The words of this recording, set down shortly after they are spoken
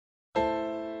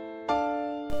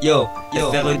Yo,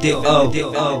 Fredo'w.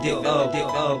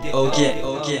 Ok.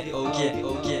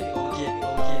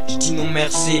 J'dis non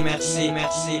merci. Merci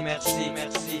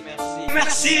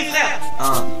les frères.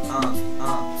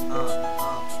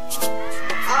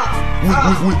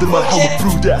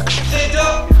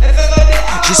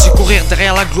 J'ai su courir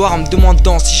derrière la gloire en me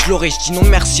demandant si je l'aurais. J'dis non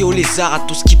merci au lézard, à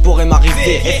tout ce qui pourrait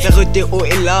m'arriver. Fredo'w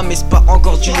est là mais c'est pas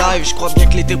encore du live. Je crois bien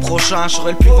que l'été prochain je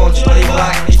serai le plus vendu dans les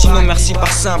bacs. J'dis non merci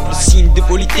par simple signe de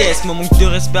politesse. Mon manque de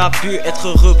respect a pu être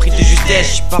repris de justesse.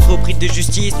 J'suis pas repris de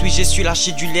justice, oui j'ai su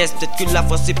lâcher du lest. Peut-être que la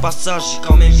fois c'est pas ça, j'ai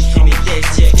quand même écrit mes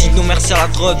tests. J'dis non merci à la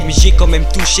drogue mais j'ai quand même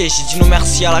touché. J'ai dit non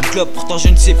merci à la clope, pourtant je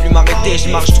ne sais plus m'arrêter. Je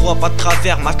marche droit pas de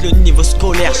travers, mate le niveau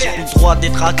scolaire. J'ai plus le droit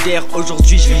d'être à terre,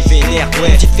 aujourd'hui je me vénère.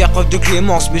 Ouais, de faire preuve de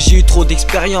clémence mais j'ai eu trop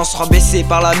d'expérience. Rabaissé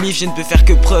par la mif, je ne peux faire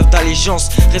que preuve d'allégeance.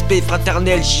 Respect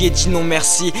fraternel, j'y ai dit non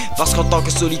merci. Parce qu'en tant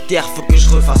que solitaire, faut que je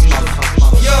refasse ma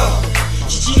Yo,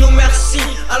 j'ai dit non merci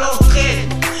à l'entrée.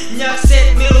 N'y a que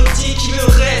cette mélodie qui me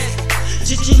reste.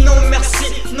 J'ai dit non merci,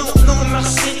 non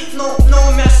merci,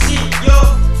 non merci. Yo,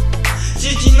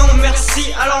 j'ai dit non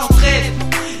merci à l'entrée.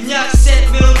 N'y a que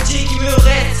cette mélodie qui me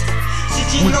reste. J'ai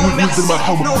dit non merci,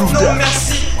 non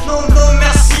merci, non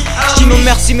merci. J'dis non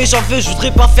merci mais j'en veux, je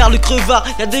voudrais pas faire le crevard.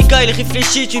 Y'a des gars ils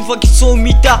réfléchissent une fois qu'ils sont au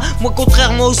mitard. Moi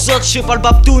contrairement aux autres, je fais pas le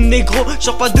babtou négro.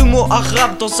 Genre pas de mots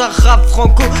arabes dans un rap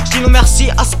franco. J'dis non merci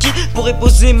à ce qui pourrait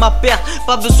poser ma perte.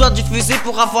 Pas besoin du fusil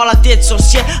pour avoir la tête sur le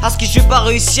ciel. À ce que je vais pas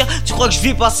réussir, tu crois que je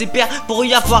vais passer père. Pour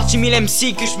y avoir 10 000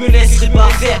 MC que je me laisserai pas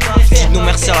faire. J'dis non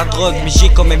merci à la drogue mais j'ai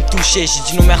quand même touché. J'ai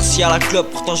dit non merci à la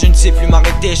clope, pourtant je ne sais plus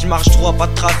m'arrêter. Je marche droit pas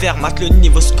de travers, mate le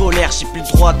niveau scolaire. J'ai plus le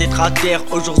droit d'être à terre,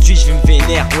 aujourd'hui je vais me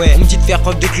vénère. Ouais, on me dit de faire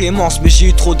preuve de clémence mais j'ai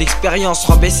eu trop d'expérience.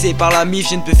 Rabaissé par la mif,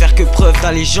 je ne peux faire que preuve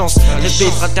d'allégeance.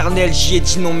 Respect fraternel, j'y ai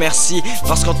dit non merci.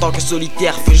 Parce qu'en tant que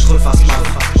solitaire, faut que je refasse ma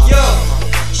Yo,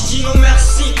 j'dis non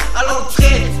merci à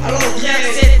l'entrée. Y'a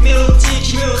que cette mélodie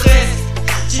qui me reste.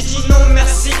 J'ai dit non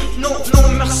merci, non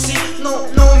merci,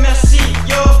 non merci.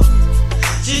 Yo,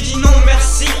 j'ai dit non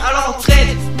merci à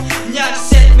l'entrée. Y'a que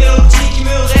cette mélodie qui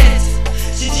me reste.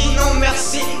 J'ai dit non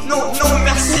merci, non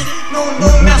merci,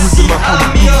 non merci à la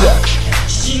mio.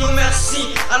 J'dis non merci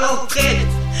à l'entrée.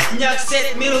 Y'a que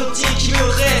cette mélodie qui me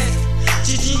reste.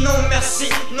 J'ai dit non merci,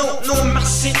 non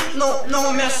merci,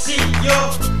 non merci. Yo,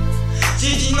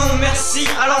 j'ai dit non merci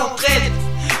à l'entrée.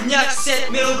 Y'a que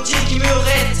cette mélodie qui me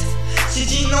reste. J'ai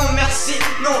dit non merci,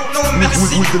 non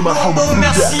merci, non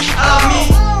merci à la mio.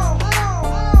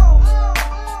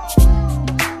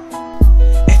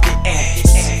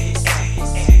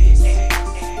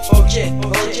 Ok.